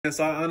And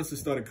so I honestly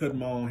started cutting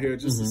my own hair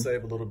just to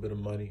save a little bit of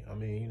money. I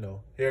mean, you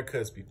know,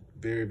 haircuts be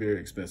very, very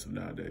expensive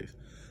nowadays.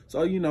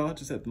 So, you know, I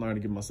just have to learn to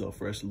get myself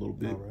fresh a little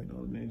bit. Right. You know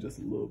what I mean? Just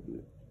a little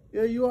bit.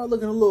 Yeah, you are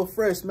looking a little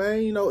fresh,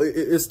 man. You know,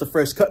 it's the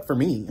fresh cut for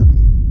me.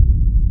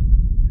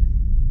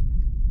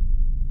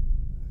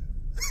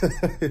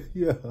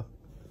 Yeah.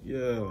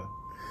 Yeah.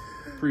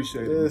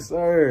 Appreciate it. Yes,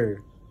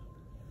 sir.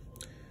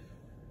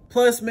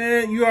 Plus,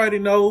 man, you already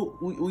know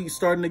we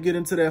starting to get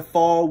into that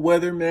fall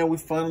weather, man. We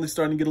finally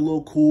starting to get a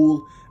little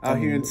cool out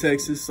here in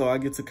Texas, so I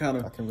get to kind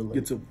of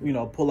you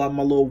know, pull out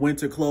my little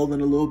winter clothing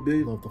a little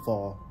bit. Love the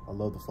fall. I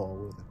love the fall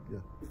weather. Yeah,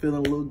 feeling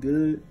a little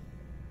good.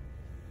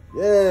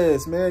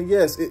 Yes, man.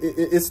 Yes,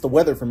 it's the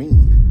weather for me.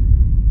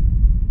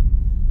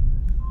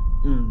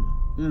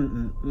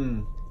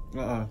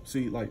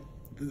 See, like,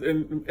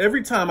 and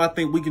every time I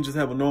think we can just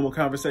have a normal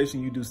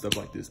conversation, you do stuff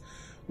like this.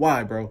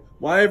 Why, bro?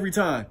 Why every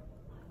time?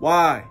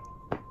 Why?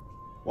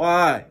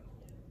 Why?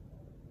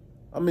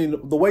 I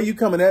mean, the way you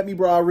coming at me,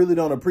 bro, I really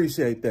don't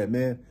appreciate that,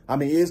 man. I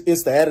mean,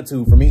 it's the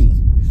attitude for me.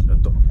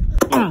 Shut up.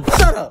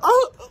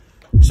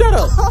 Shut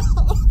up.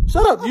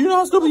 Shut up. You know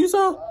how stupid you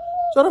sound?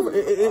 Shut up.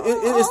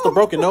 It's the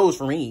broken nose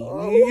for me.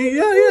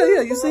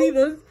 Yeah. You see?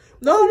 No.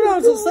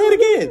 Say it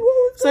again.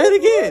 Say it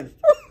again.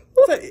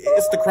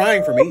 It's the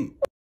crying for me.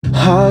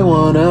 I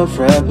want a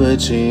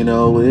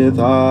frappuccino with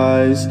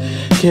ice.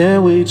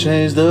 Can we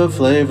change the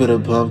flavor to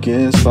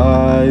pumpkin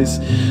spice?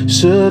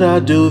 Should I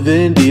do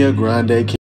India Grande?